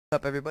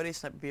What's up everybody,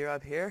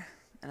 SniperBrob here,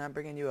 and I'm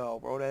bringing you a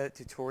WorldEdit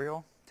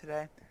tutorial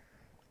today.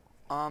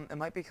 It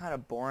might be kind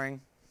of boring,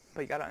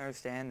 but you gotta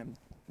understand I'm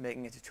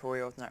making a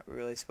tutorial. It's not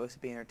really supposed to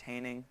be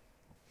entertaining.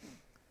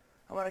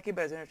 I want to keep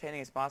it as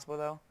entertaining as possible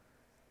though,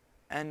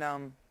 and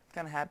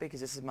kind of happy because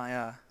this is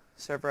my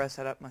server I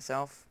set up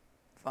myself.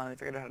 Finally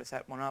figured out how to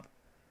set one up.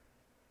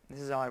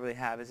 This is all I really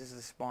have. This is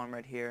the spawn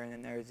right here, and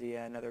then there's the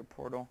another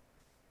portal.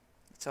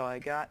 That's all I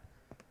got.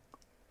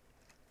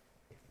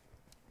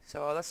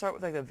 So let's start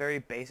with like the very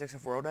basics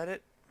of WorldEdit.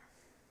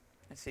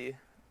 Let's see.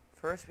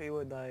 First we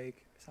would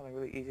like something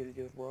really easy to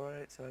do with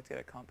WorldEdit, so let's get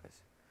a compass.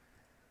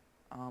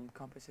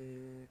 Compass.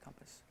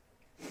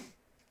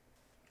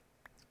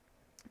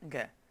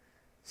 Okay.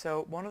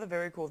 So one of the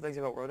very cool things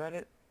about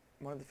WorldEdit,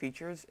 one of the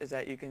features, is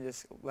that you can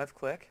just left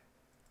click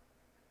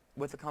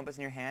with the compass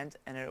in your hand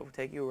and it will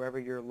take you wherever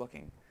you're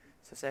looking.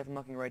 So say if I'm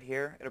looking right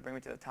here, it'll bring me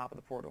to the top of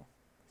the portal.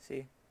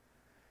 See?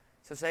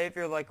 So say if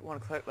you're like want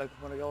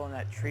to go on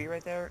that tree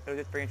right there, it'll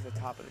just bring you to the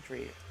top of the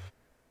tree.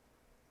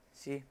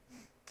 See?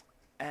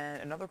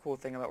 And another cool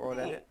thing about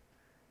WorldEdit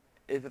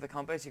is with the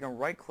compass you can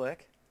right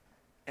click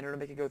and it'll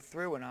make you go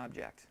through an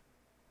object.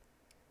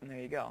 And there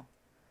you go.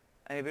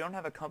 And if you don't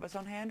have a compass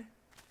on hand,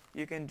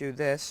 you can do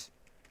this.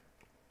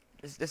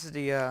 This is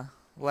the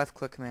left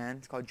click command.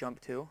 It's called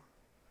jump to.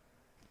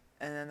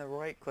 And then the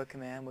right click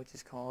command, which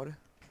is called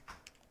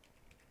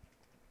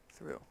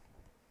through.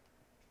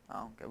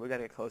 Oh, okay, we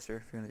gotta get closer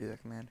if you're gonna do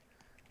that command.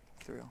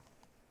 Through.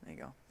 There you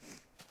go.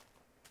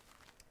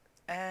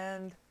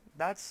 And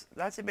that's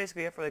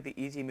basically it for like the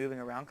easy moving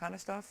around kind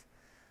of stuff.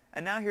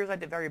 And now here's like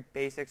the very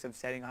basics of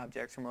setting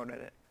objects from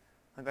WorldEdit.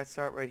 Like let's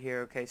start right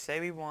here. Okay, say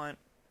we want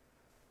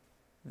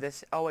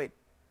this. Oh wait,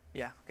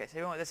 yeah. Okay, say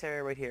we want this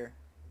area right here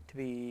to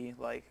be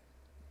like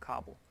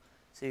cobble.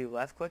 So you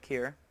left click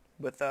here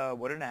with a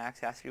wooden axe.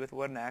 Has to be with a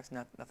wooden axe,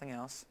 nothing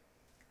else.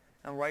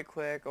 And right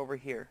click over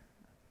here.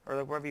 Or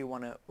like wherever you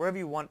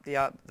want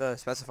the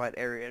specified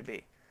area to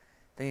be.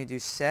 Then you do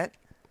set,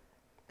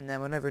 and then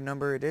whatever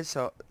number it is.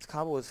 So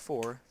cobble is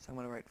 4, so I'm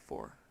gonna write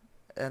 4.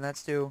 And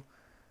let's do.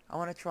 I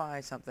want to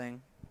try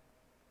something.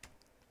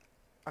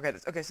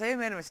 Okay. Say I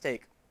made a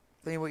mistake.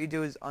 Then what you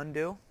do is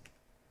undo,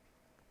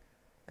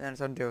 and then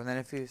it's undo. And then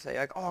if you say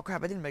like, oh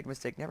crap, I didn't make a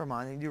mistake. Never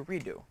mind. Then you do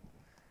redo.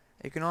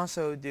 You can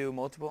also do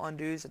multiple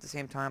undos at the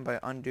same time by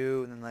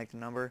undo and then like the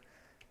number,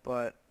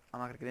 but I'm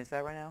not gonna get into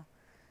that right now.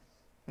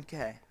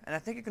 Okay, and I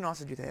think you can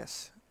also do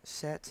this.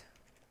 Set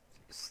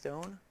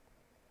stone.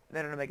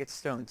 Then it'll make it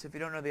stone. So if you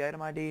don't know the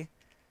item ID,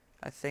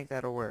 I think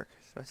that'll work.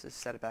 So let's just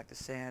set it back to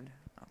sand.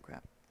 Oh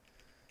crap.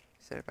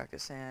 Set it back to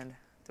sand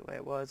the way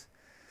it was.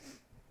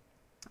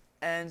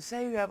 And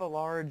say you have a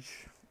large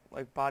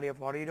like body of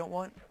water you don't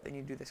want, then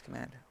you do this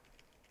command.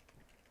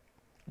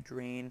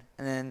 Drain.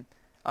 And then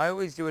I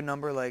always do a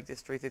number like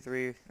this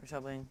 333 or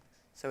something,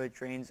 so it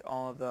drains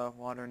all of the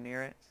water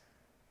near it.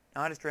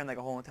 Now I just drain like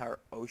a whole entire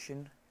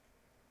ocean.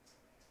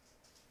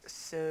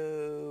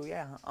 So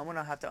yeah, I'm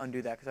gonna have to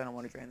undo that because I don't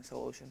want to drain this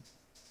whole ocean.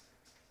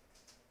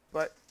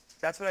 But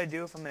that's what I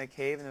do if I'm in a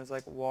cave and there's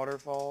like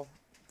waterfall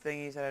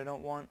thingies that I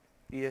don't want.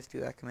 You just do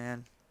that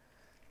command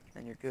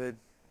and you're good.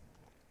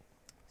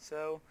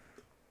 So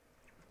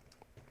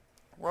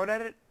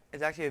WorldEdit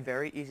is actually a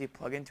very easy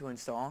plugin to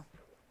install.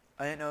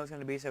 I didn't know it was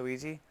gonna be so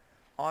easy.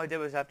 All I did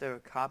was have to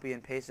copy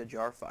and paste a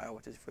jar file,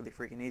 which is really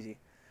freaking easy.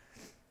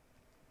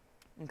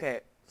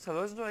 Okay, so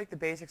those are like the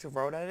basics of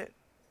WorldEdit.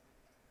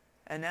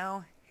 And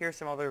now, here's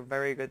some other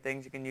very good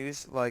things you can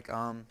use, like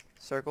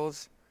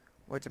circles,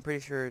 which I'm pretty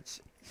sure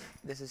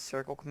this is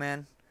circle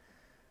command.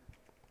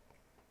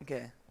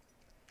 Okay,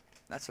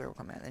 that's circle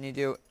command. Then you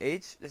do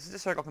H. This is the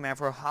circle command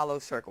for a hollow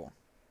circle.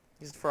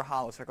 This is for a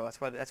hollow circle. That's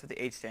what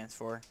the H stands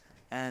for,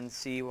 and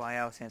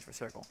CYL stands for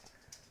circle.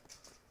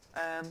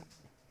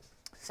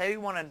 Say we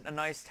want a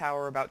nice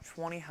tower about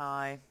 20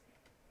 high,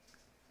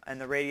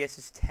 and the radius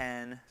is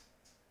 10,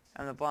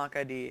 and the block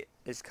ID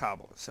is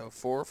cobble. So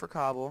 4 for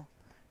cobble.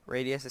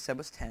 Radius I said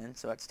was 10,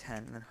 so that's 10,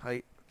 and then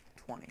height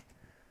 20.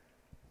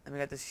 And we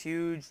got this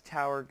huge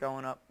tower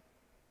going up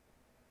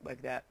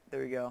like that.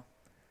 There we go.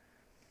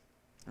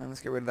 And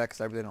let's get rid of that because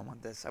I really don't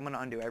want this. I'm going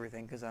to undo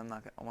everything because I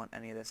want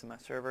any of this in my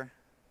server.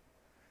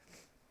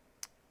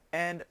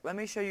 And let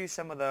me show you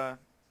some of the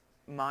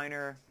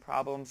minor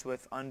problems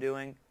with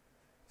undoing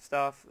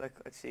stuff. Like,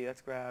 let's see,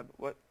 let's grab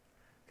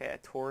a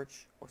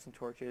torch or some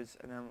torches,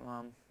 and then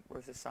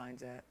where's the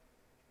signs at?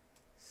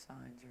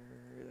 Signs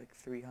are like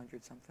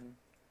 300 something.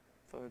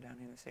 Further down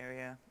here in this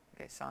area.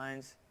 Okay,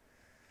 signs.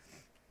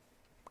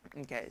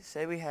 Okay,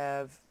 say we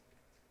have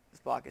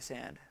this block of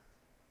sand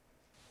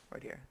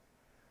right here.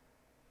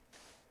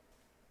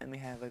 And we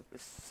have like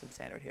some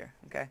sand right here,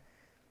 okay?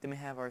 Then we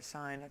have our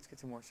sign. Let's get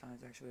some more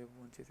signs actually.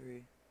 1, 2, 3.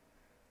 And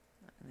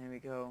there we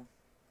go.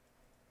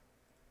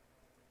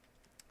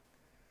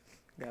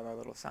 We have our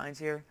little signs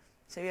here.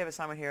 Say we have a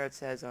sign right here that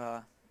says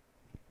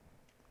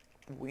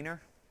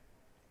wiener.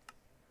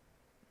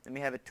 Then we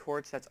have a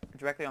torch that's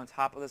directly on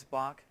top of this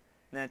block,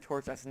 and then a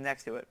torch that's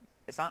next to it.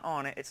 It's not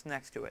on it, it's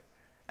next to it.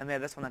 And we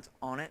have this one that's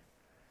on it.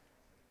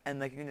 And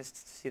like you can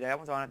just see that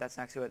one's on it, that's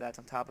next to it, that's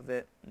on top of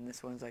it, and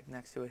this one's like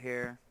next to it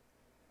here.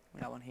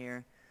 We got one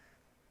here.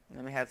 And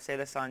then we have say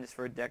this on just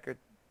for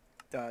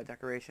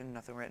decoration,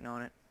 nothing written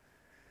on it.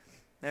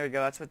 There we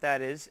go, that's what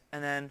that is.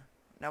 And then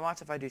now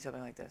watch if I do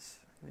something like this.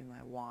 Give me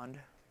my wand.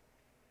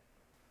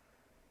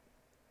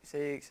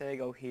 Say I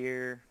go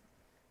here,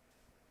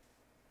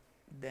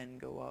 then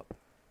go up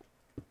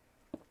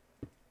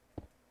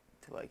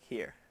to like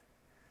here.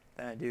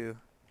 Then I do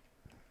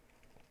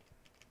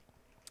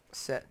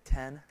set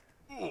 10.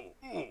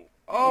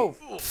 Oh!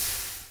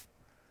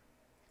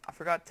 I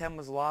forgot 10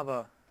 was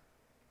lava.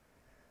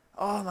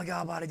 Oh my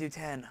god, I'm about to do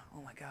 10.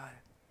 Oh my god.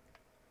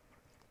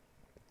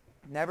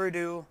 Never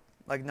do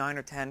like 9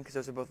 or 10 because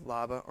those are both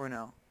lava. Or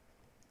no.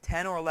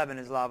 10 or 11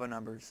 is lava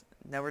numbers.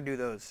 Never do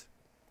those.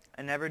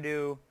 And never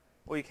do,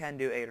 well you can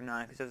do 8 or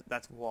 9 because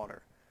that's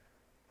water.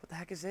 What the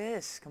heck is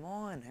this? Come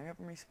on, hurry up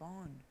and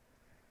respawn.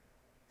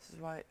 This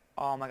is why,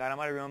 oh my god, I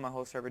might have ruined my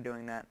whole server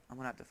doing that. I'm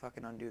gonna have to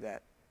fucking undo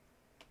that.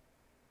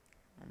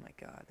 Oh my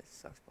god, this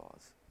sucks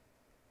balls.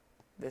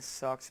 This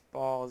sucks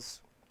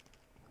balls.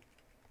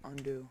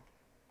 Undo.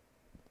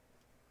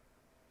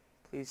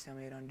 Please tell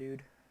me it undooed.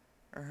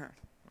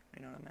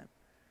 You know what I meant.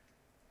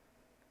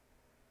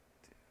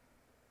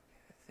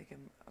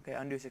 Okay,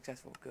 undo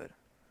successful, good.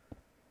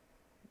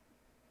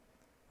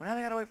 Well, now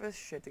they gotta wait for this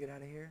shit to get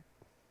out of here.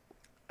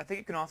 I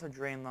think it can also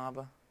drain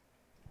lava.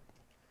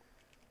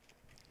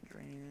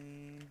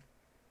 Drain.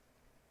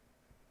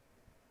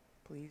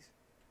 Please.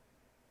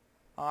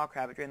 Oh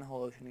crap, it drained the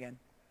whole ocean again.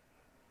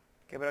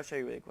 Okay, but I'll show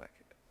you really quick.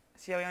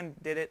 See how we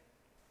undid it?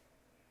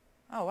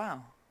 Oh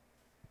wow.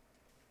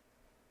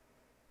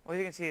 Well,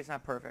 you can see it's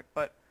not perfect,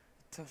 but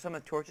some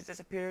of the torches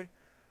disappeared.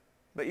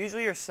 But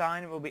usually your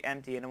sign will be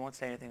empty and it won't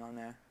say anything on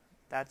there.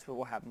 That's what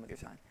will happen with your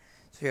sign.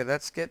 So here,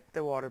 let's get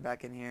the water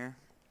back in here.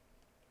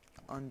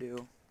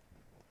 Undo.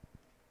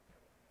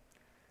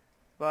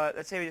 But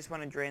let's say we just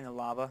want to drain the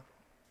lava.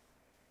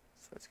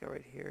 So let's go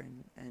right here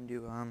and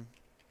do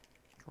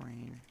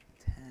drain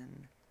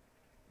 10.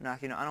 No,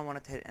 you know, I don't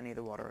want to hit any of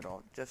the water at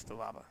all, just the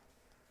lava.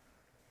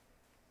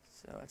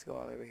 So let's go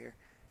all the way over here.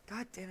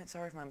 God damn it,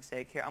 sorry for my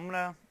mistake. Here, I'm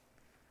gonna...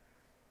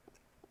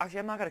 Actually,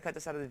 I'm not gonna cut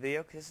this out of the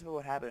video because this is what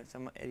would happen if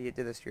some idiot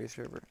did this to your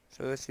server.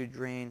 So let's do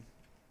drain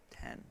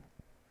 10.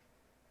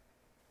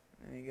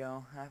 There you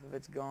go, half of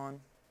it's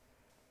gone.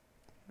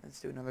 Let's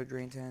do another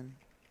drain 10.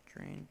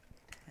 Drain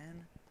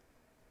 10.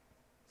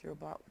 Zero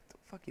bot, what the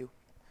fuck you?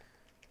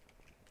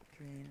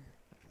 Drain.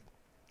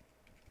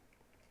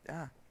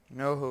 Ah,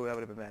 no, that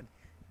would have been bad.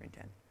 Drain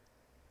 10.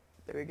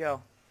 There we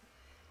go.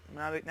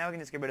 Now we can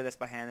just get rid of this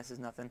by hand. This is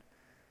nothing.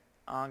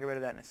 I'll get rid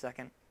of that in a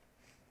second.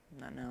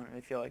 Not now, I don't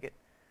really feel like it.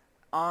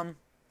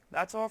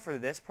 That's all for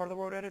this part of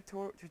the WorldEdit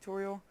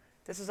tutorial.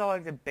 This is all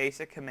like the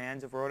basic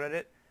commands of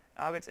WorldEdit.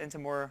 I'll get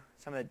into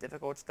some of the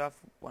difficult stuff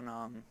when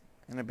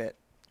in a bit.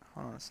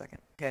 Hold on a second.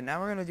 Okay,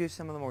 now we're gonna do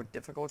some of the more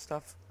difficult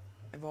stuff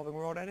involving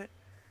WorldEdit.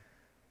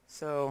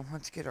 So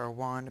let's get our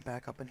wand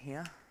back up in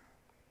here,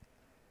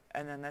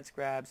 and then let's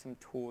grab some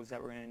tools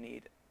that we're gonna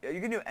need. You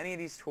can do any of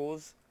these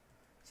tools.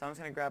 So I'm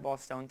just gonna grab all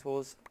stone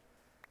tools.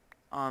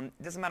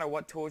 It doesn't matter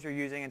what tools you're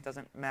using. It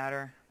doesn't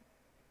matter.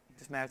 It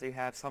just matters that you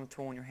have some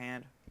tool in your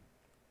hand.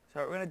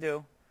 So what we're gonna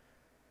do.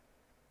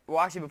 Well,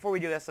 actually, before we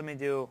do this, let me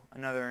do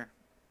another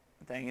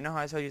thing. You know how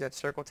I told you that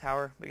circle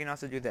tower? We can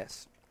also do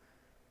this.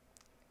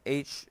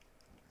 H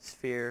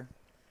sphere.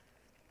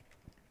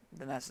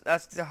 Then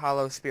that's the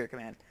hollow sphere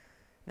command.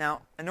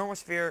 Now, a normal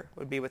sphere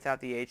would be without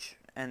the H,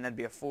 and that'd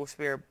be a full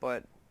sphere,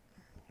 but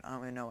I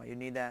don't really know why you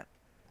need that.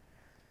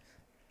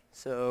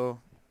 So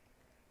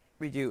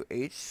we do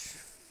H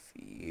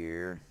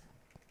sphere.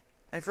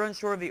 And if you're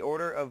unsure of the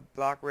order of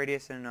block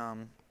radius and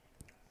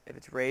if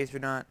it's raised or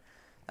not,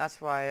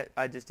 that's why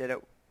I just did it,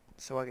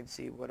 so I can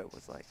see what it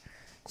was like.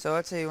 So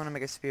let's say you want to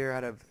make a sphere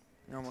out of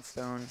normal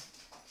stone.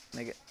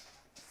 Make it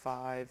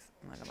 5.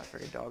 Oh my god, my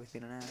freaking dog is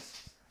being an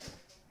ass.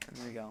 And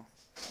there we go.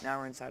 Now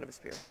we're inside of a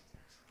sphere.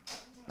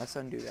 Let's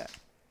undo that.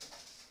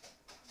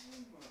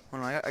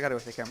 Hold on, I gotta go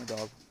take care of my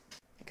dog.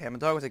 Okay, my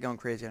dog was like going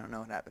crazy. I don't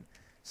know what happened.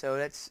 So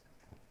let's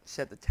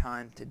set the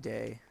time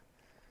today.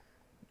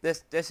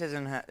 This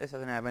doesn't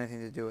have anything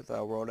to do with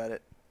WorldEdit.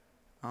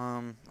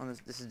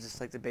 This is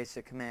just like the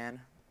basic command,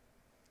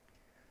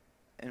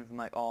 and from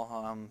like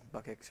all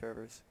bucket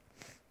servers.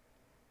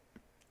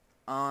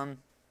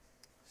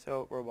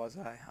 So where was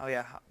I? Oh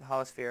yeah, the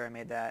hollow sphere. I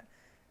made that.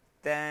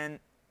 Then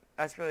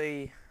that's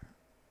really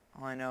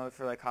all I know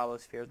for like hollow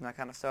spheres and that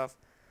kind of stuff.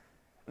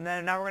 And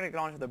then now we're gonna get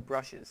on to the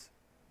brushes.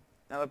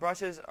 Now the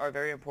brushes are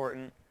very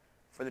important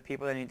for the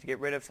people that need to get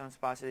rid of some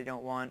spots that they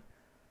don't want,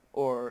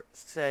 or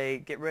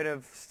say get rid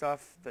of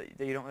stuff that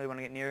you don't really want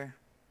to get near.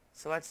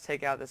 So let's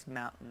take out this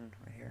mountain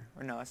right here,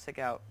 or no, let's take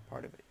out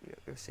part of it.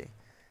 You'll see.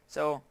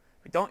 So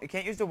you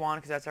can't use the wand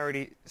because that's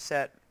already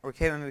set. Or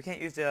we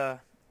can't use the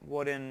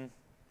wooden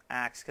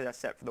axe because that's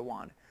set for the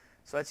wand.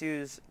 So let's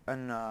use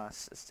a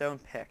stone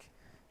pick.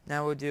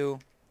 Now we'll do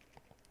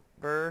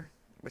burr,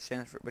 which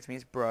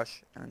means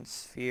brush, and then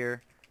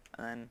sphere,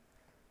 and then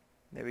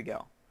there we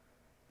go.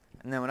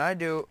 And then what I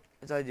do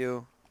is I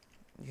do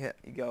you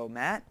go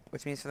matte,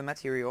 which means for the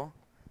material.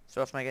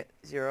 So else I get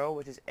 0,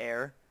 which is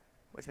air,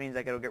 which means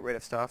like it'll get rid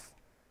of stuff.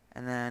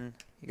 And then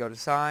you go to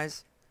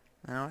size.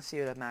 And I don't see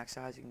what the max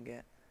size you can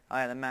get. Oh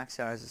yeah, the max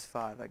size is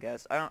 5, I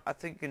guess. I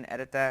think you can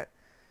edit that,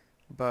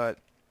 but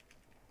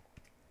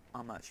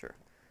I'm not sure.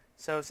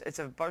 So it's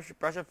a brush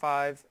of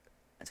 5.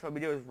 And so what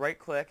we do is right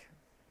click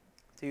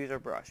to use our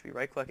brush. We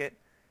right click it.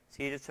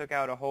 So you just took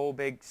out a whole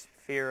big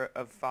sphere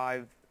of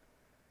 5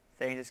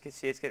 things. Just can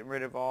see it's getting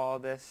rid of all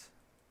this.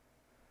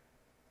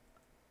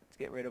 Let's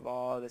get rid of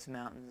all this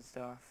mountains and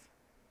stuff.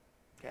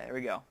 Okay, there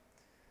we go.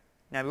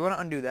 Now we want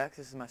to undo that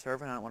because this is my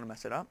server and I don't want to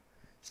mess it up.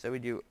 So we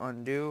do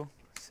undo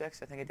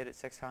 6. I think I did it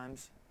 6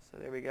 times. So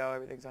there we go.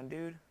 Everything's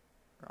undoed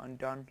or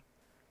undone,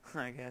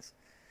 I guess.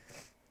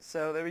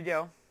 So there we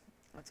go.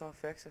 That's all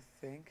fixed, I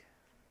think.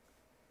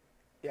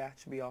 Yeah, it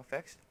should be all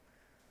fixed.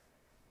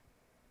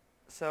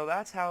 So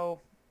that's how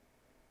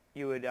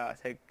you would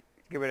get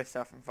rid of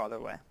stuff from farther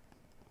away.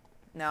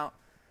 Now,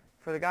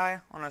 for the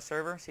guy on our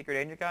server, Secret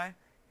Agent guy,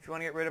 if you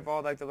want to get rid of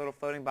all like the little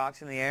floating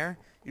box in the air,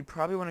 you'd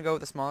probably want to go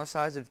with the smaller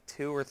size of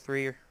 2 or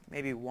 3 or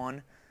maybe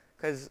 1,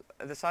 because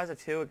the size of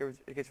 2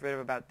 it gets rid of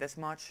about this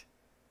much.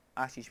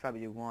 Actually, you should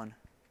probably do 1.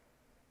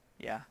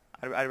 Yeah,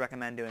 I'd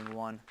recommend doing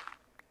 1.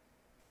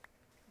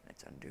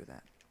 Let's undo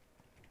that.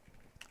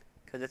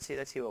 Because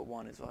let's see what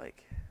 1 is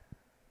like.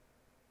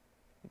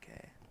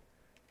 Okay.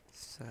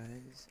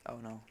 Size. Oh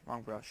no,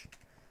 wrong brush.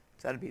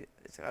 It's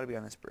gotta be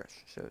on this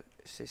brush. So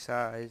say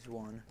size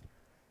 1.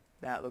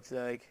 That looks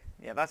like,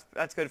 yeah,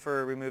 that's good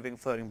for removing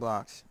floating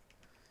blocks.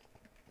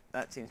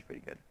 That seems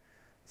pretty good.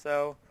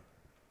 So,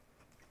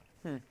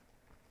 now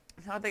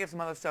I think of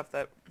some other stuff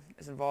that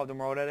is involved in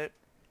WorldEdit.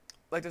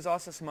 Like there's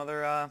also some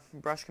other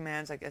brush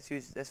commands. Like let's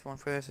use this one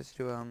for this. Let's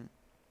do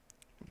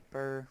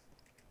burr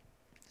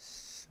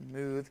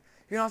smooth.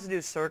 You can also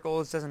do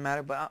circles. Doesn't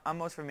matter. But I'm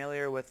most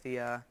familiar with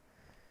the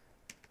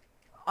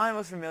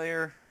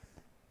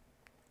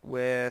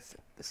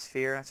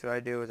sphere. That's what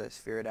I do. Is I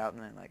sphere it out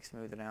and then like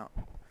smooth it out.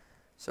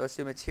 So let's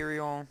do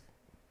material.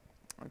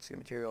 Let's do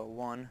material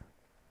 1.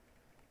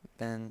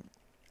 Then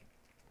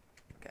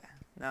okay.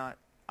 Now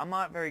I'm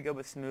not very good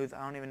with smooth.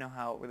 I don't even know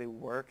how it really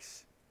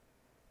works.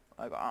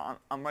 Like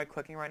I'm right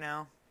clicking right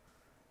now.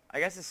 I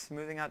guess it's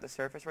smoothing out the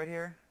surface right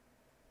here.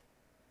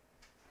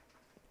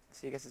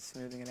 See, I guess it's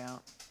smoothing it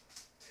out.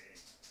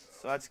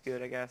 So that's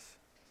good, I guess.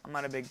 I'm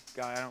not a big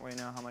guy. I don't really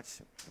know how much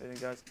smoothing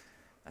does.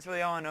 That's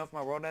really all I know for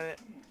my WorldEdit.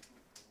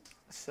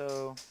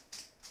 So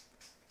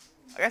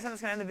I guess I'm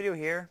just gonna end the video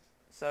here.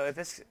 So if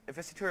this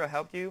tutorial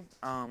helped you,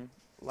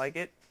 like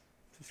it,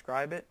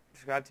 subscribe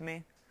to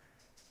me.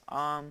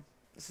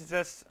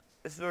 This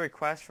is a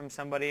request from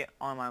somebody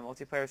on my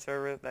multiplayer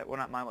server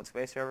not my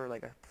multiplayer server,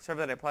 like a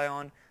server that I play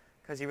on,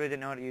 because he really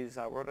didn't know how to use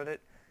WorldEdit.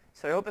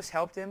 So I hope this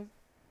helped him,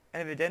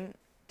 and if it didn't,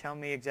 tell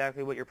me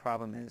exactly what your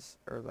problem is,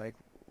 or like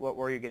what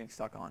were you getting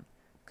stuck on,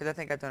 because I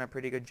think I've done a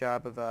pretty good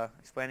job of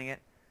explaining it.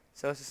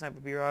 So this is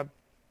SniperBrob.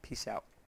 Peace out.